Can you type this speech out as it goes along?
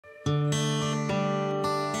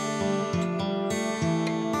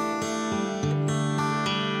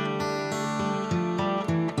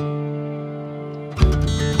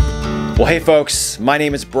Well, hey folks, my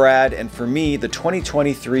name is Brad, and for me, the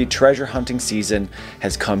 2023 treasure hunting season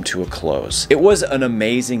has come to a close. It was an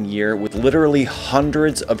amazing year with literally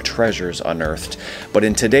hundreds of treasures unearthed, but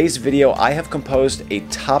in today's video, I have composed a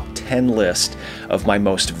top 10 list of my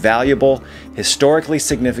most valuable, historically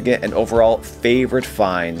significant, and overall favorite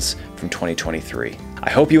finds from 2023.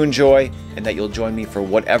 I hope you enjoy and that you'll join me for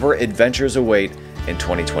whatever adventures await in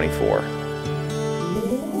 2024.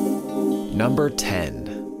 Number 10.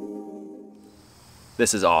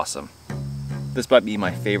 This is awesome. This might be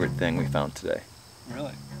my favorite thing we found today.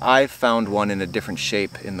 Really? I've found one in a different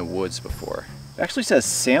shape in the woods before. It actually says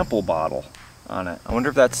sample bottle on it. I wonder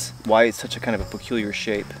if that's why it's such a kind of a peculiar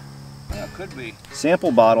shape. Yeah, it could be.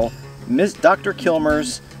 Sample bottle, Ms. Dr.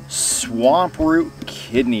 Kilmer's Swamp Root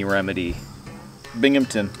Kidney Remedy.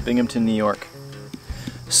 Binghamton, New York.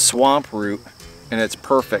 Swamp root, and it's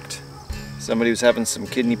perfect. Somebody who's having some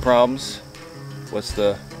kidney problems. What's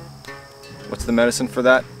the medicine for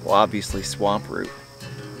that? Well, obviously swamp root.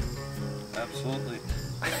 Absolutely.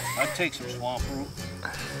 I'd take some swamp root.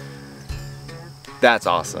 That's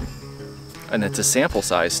awesome. And it's a sample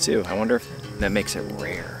size too. I wonder if that makes it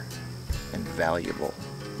rare and valuable.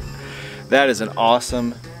 That is an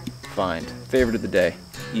awesome find. Favorite of the day,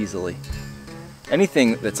 easily.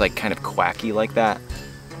 Anything that's like kind of quacky like that,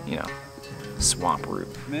 you know, swamp root.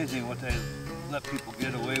 Amazing what they let people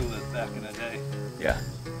get away with back in the day. Yeah.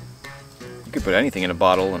 You could put anything in a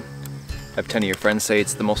bottle and have 10 of your friends say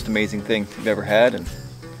it's the most amazing thing you've ever had, and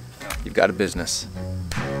you've got a business.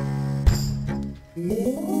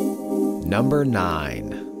 Number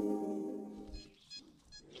 9.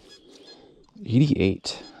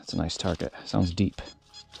 88. That's a nice target. Sounds deep.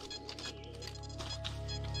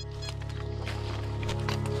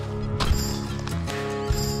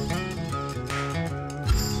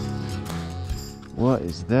 What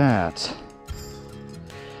is that?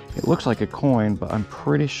 It looks like a coin, but I'm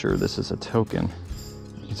pretty sure this is a token.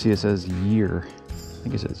 You can see it says year. I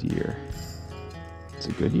think it says year. It's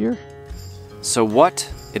a good year? So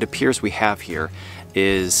what it appears we have here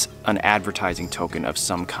is an advertising token of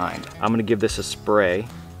some kind. I'm gonna give this a spray,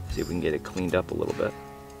 see if we can get it cleaned up a little bit.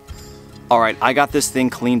 All right, I got this thing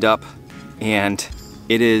cleaned up, and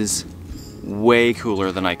it is way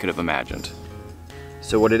cooler than I could have imagined.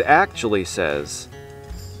 So what it actually says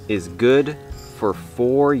is good for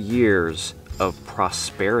 4 years of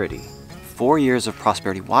prosperity. 4 years of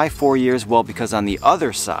prosperity. Why 4 years? Well, because on the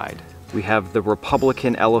other side, we have the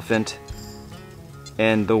Republican elephant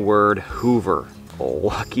and the word Hoover, a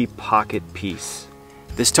lucky pocket piece.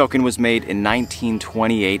 This token was made in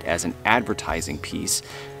 1928 as an advertising piece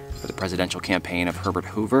for the presidential campaign of Herbert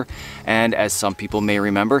Hoover. And as some people may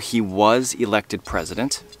remember, he was elected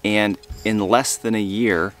president, and in less than a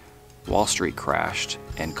year, Wall Street crashed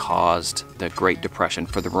and caused the Great Depression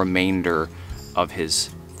for the remainder of his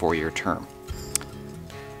 4-year term.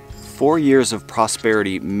 4 years of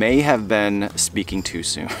prosperity may have been speaking too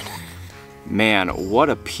soon. Man, what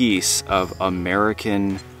a piece of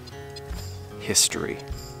American history.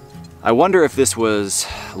 I wonder if this was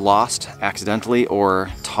lost accidentally or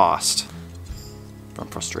tossed from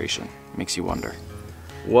frustration. Makes you wonder.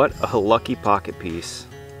 What a lucky pocket piece.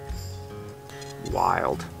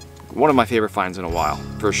 Wild. One of my favorite finds in a while,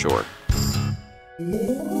 for sure.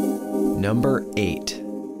 Number 8.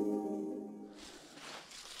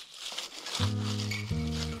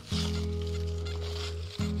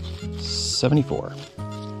 $74.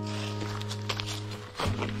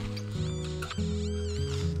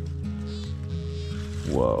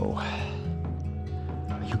 Whoa.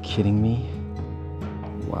 Are you kidding me?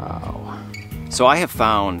 Wow. So I have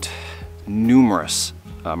found numerous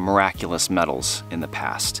miraculous metals in the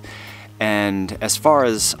past. And as far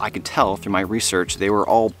as I could tell through my research, they were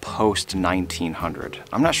all post-1900.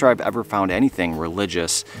 I'm not sure I've ever found anything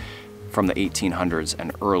religious from the 1800s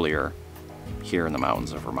and earlier here in the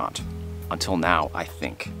mountains of Vermont. Until now, I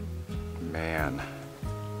think. Man.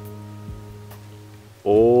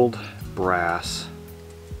 Old brass.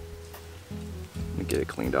 Let me get it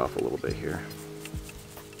cleaned off a little bit here.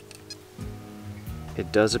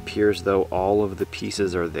 It does appear as though all of the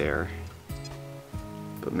pieces are there.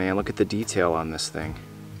 But man, look at the detail on this thing.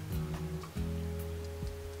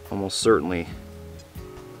 Almost certainly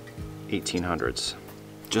 1800s.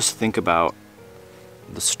 Just think about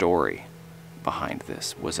the story behind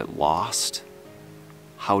this. Was it lost?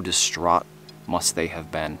 How distraught must they have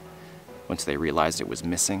been once they realized it was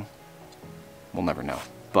missing? We'll never know.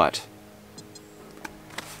 But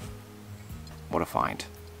what a find.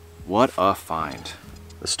 What a find.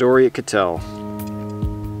 The story it could tell.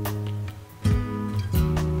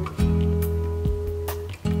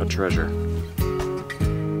 A treasure.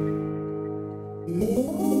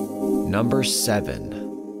 Number 7.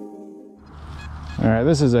 All right,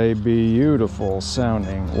 this is a beautiful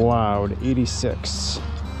sounding loud 86.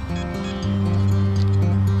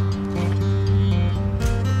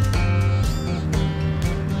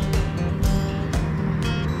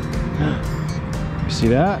 You see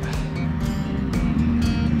that?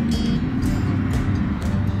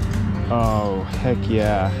 Oh, heck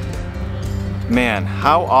yeah. Man,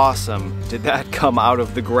 how awesome did that come out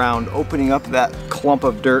of the ground, opening up that clump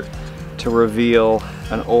of dirt to reveal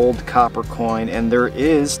an old copper coin, and there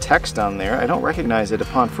is text on there. I don't recognize it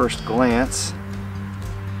upon first glance.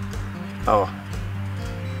 Oh,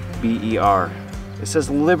 B-E-R. It says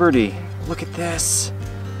Liberty. Look at this.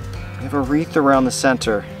 We have a wreath around the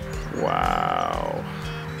center. Wow.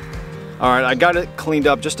 All right, I got it cleaned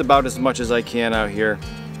up just about as much as I can out here.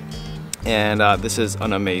 And this is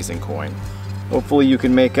an amazing coin. Hopefully you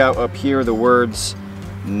can make out up here the words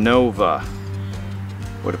Nova.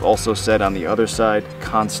 Would have also said on the other side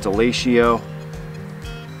Constellatio,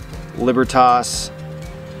 Libertas,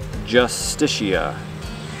 Justitia.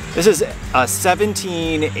 This is a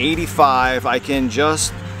 1785. I can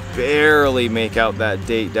just barely make out that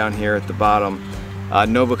date down here at the bottom.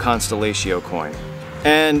 Nova Constellatio coin.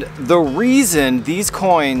 And the reason these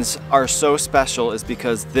coins are so special is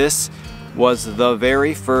because this was the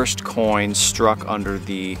very first coin struck under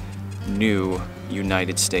the new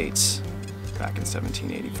United States back in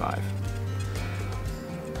 1785.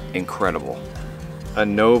 Incredible. A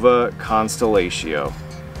Nova Constellatio.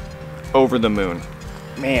 Over the moon.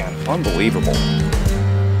 Man, unbelievable.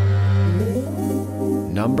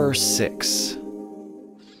 Number 6.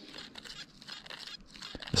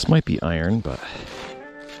 This might be iron, but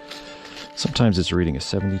sometimes it's reading a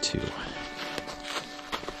 72.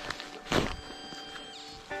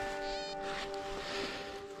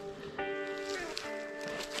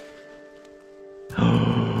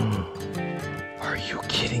 Are you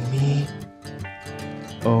kidding me?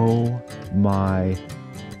 Oh my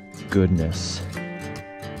goodness.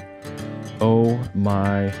 Oh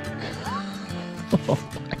my. Oh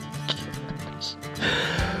my gosh.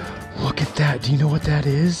 Look at that. Do you know what that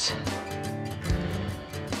is?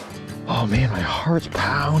 Oh man, my heart's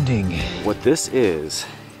pounding. What this is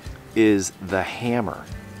the hammer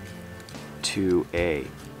to a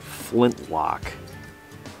flintlock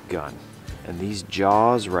gun. And these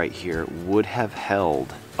jaws right here would have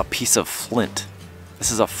held a piece of flint.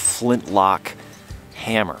 This is a flintlock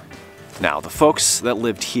hammer. Now, the folks that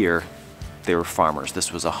lived here, they were farmers.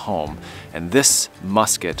 This was a home. And this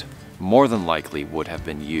musket more than likely would have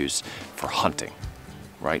been used for hunting,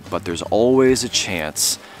 right? But there's always a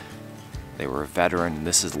chance they were a veteran and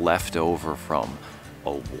this is left over from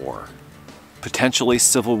a war. Potentially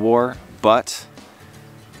Civil War, but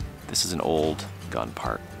this is an old gun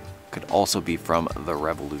part. Could also be from the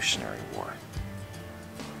Revolutionary War.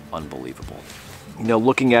 Unbelievable. You know,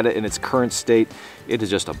 looking at it in its current state, it is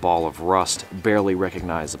just a ball of rust, barely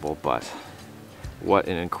recognizable, but what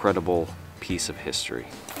an incredible piece of history.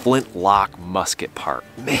 Flintlock musket part.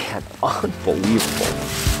 Man, unbelievable.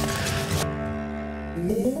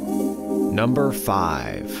 Number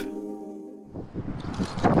 5.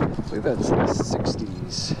 I believe that's the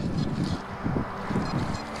 60s.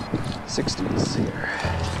 60s here.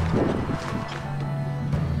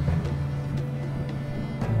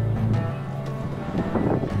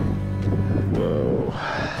 Whoa.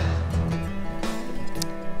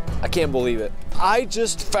 I can't believe it. I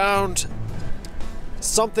just found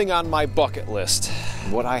something on my bucket list.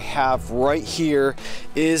 What I have right here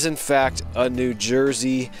is in fact a New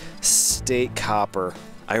Jersey state copper.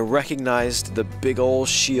 I recognized the big old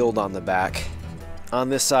shield on the back. On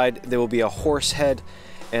this side there will be a horse head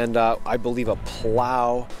and I believe a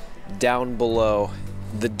plow down below.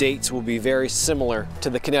 The dates will be very similar to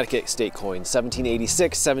the Connecticut state coin,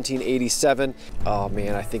 1786, 1787. Oh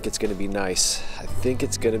man, I think it's gonna be nice. I think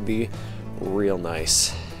it's gonna be real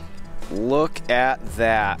nice. Look at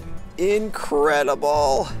that,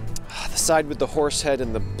 incredible. The side with the horse head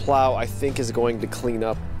and the plow I think is going to clean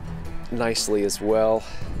up nicely as well.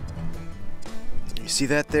 You see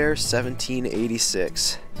that there,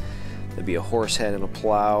 1786. There'd be a horse head and a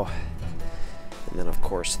plow, and then of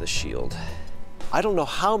course the shield. I don't know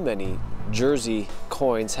how many Jersey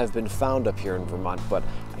coins have been found up here in Vermont, but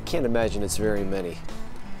I can't imagine it's very many.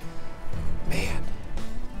 Man.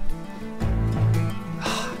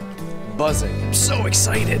 Buzzing, I'm so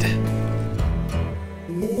excited.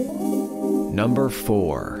 Number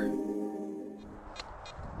 4.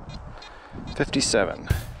 57.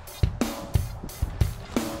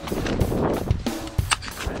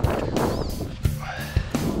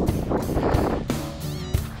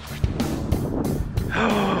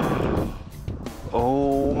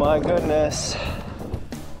 goodness.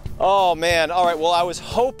 Oh man, all right, well I was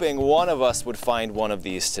hoping one of us would find one of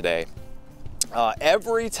these today.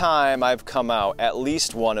 Every time I've come out, at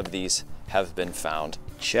least one of these have been found.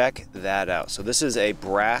 Check that out. So this is a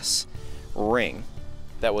brass ring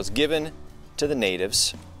that was given to the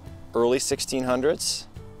natives early 1600s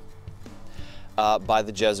by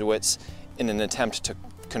the Jesuits in an attempt to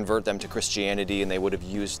convert them to Christianity, and they would have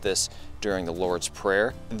used this during the Lord's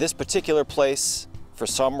Prayer. This particular place, for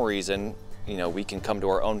some reason, you know, we can come to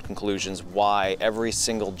our own conclusions why every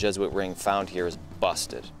single Jesuit ring found here is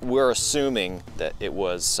busted. We're assuming that it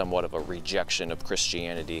was somewhat of a rejection of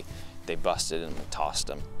Christianity. They busted and tossed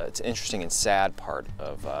them. It's an interesting and sad part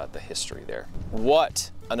of the history there. What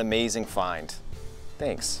an amazing find.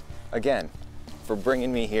 Thanks again for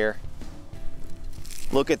bringing me here.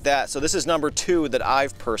 Look at that. So this is number 2 that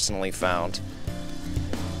I've personally found.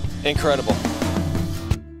 Incredible.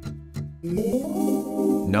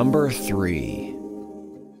 Number 3.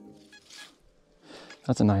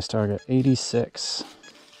 That's a nice target, 86.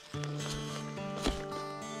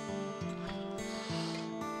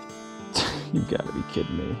 You gotta be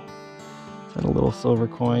kidding me. Is that a little silver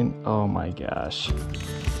coin? Oh my gosh.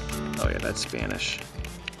 Oh yeah, that's Spanish.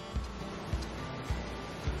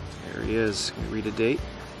 There he is. Can we read a date?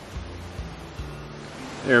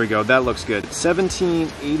 There we go. That looks good.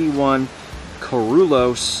 1781,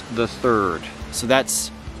 Carolus III. So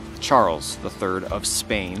that's Charles III of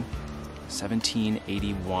Spain,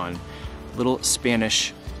 1781. Little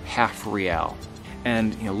Spanish half real.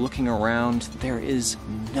 And you know, looking around, there is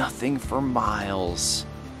nothing for miles.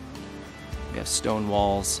 We have stone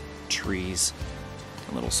walls, trees,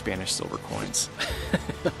 and little Spanish silver coins.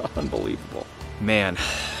 Unbelievable. Man,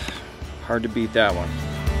 hard to beat that one.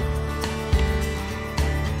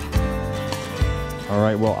 All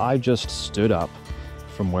right, well, I just stood up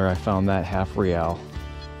from where I found that half real.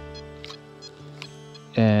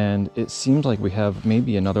 And it seems like we have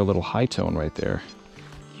maybe another little high tone right there.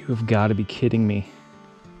 You have got to be kidding me.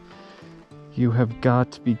 You have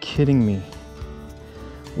got to be kidding me.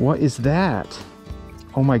 What is that?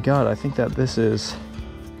 Oh my God, I think that this is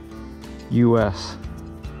US.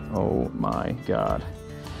 Oh my God.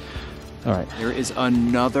 All right. There is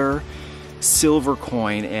another silver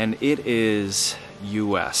coin, and it is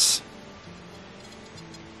US.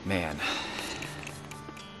 Man.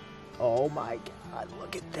 Oh my God,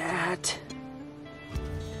 look at that.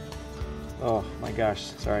 Oh my gosh,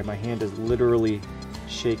 sorry, my hand is literally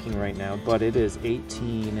shaking right now, but it is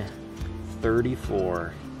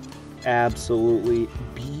 1834. Absolutely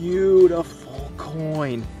beautiful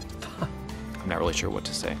coin. I'm not really sure what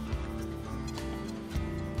to say.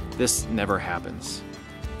 This never happens,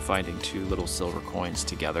 finding 2 little silver coins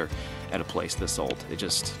together at a place this old. It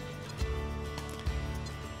just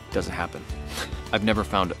doesn't happen. I've never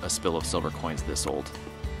found a spill of silver coins this old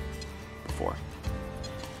before.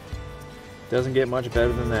 Doesn't get much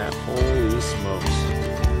better than that. Holy smokes.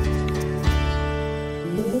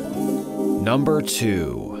 Number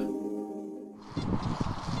 2.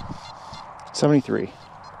 73.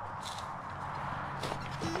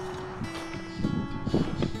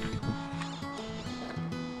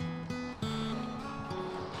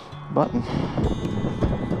 Button.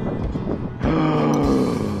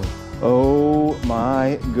 Oh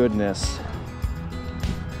my goodness.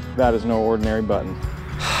 That is no ordinary button.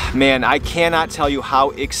 Man, I cannot tell you how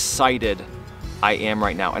excited I am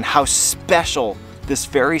right now and how special this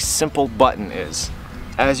very simple button is.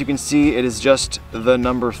 As you can see, it is just the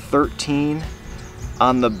number 13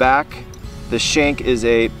 on the back. The shank is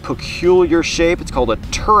a peculiar shape. It's called a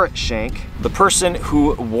turret shank. The person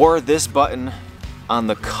who wore this button on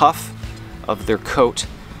the cuff of their coat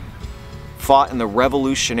fought in the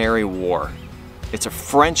Revolutionary War. It's a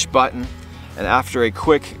French button, and after a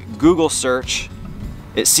quick Google search,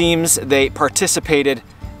 it seems they participated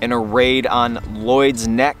in a raid on Lloyd's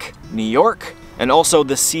Neck, New York, and also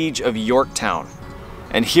the siege of Yorktown.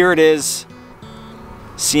 And here it is,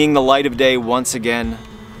 seeing the light of day once again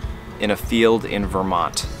in a field in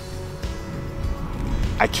Vermont.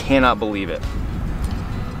 I cannot believe it.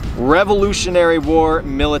 Revolutionary War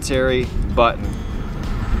military button.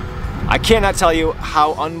 I cannot tell you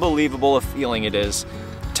how unbelievable a feeling it is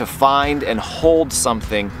to find and hold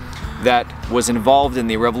something that was involved in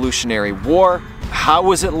the Revolutionary War. How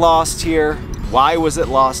was it lost here? Why was it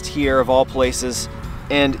lost here of all places?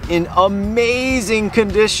 And in amazing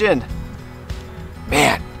condition.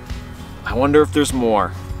 Man, I wonder if there's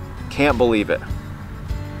more. Can't believe it.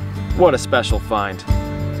 What a special find.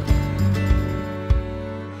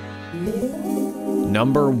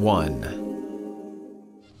 Number 1.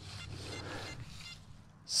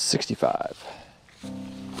 65.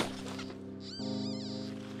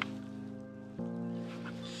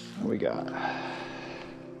 What we got?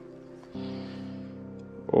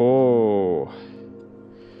 Oh.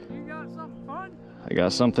 You got something fun? I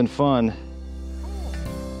got something fun.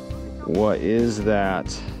 What is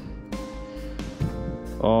that?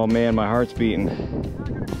 Oh man, my heart's beating.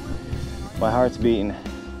 My heart's beating.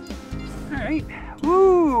 All right.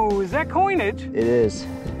 Ooh, is that coinage? It is.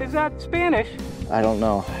 Is that Spanish? I don't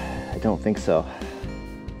know. I don't think so.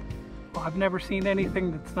 Well, I've never seen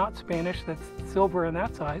anything that's not Spanish that's silver in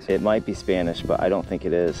that size. It might be Spanish, but I don't think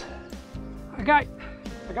it is. I got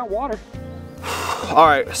water. All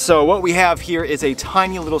right, so what we have here is a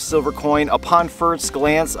tiny little silver coin. Upon first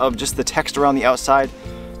glance of just the text around the outside,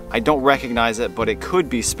 I don't recognize it, but it could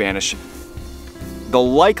be Spanish. The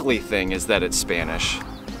likely thing is that it's Spanish.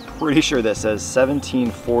 Pretty sure that says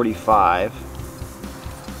 1745.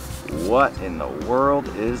 What in the world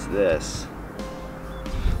is this?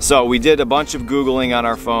 So we did a bunch of Googling on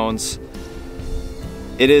our phones.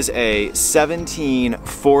 It is a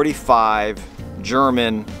 1745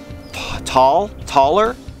 German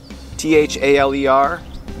Thaler, T-H-A-L-E-R.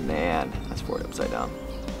 Man, that's 40 upside down.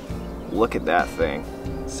 Look at that thing,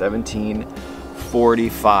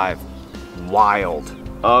 1745. Wild,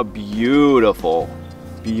 a beautiful,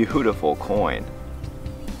 beautiful coin.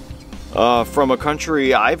 From a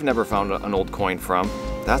country I've never found an old coin from,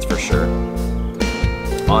 that's for sure.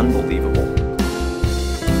 Unbelievable.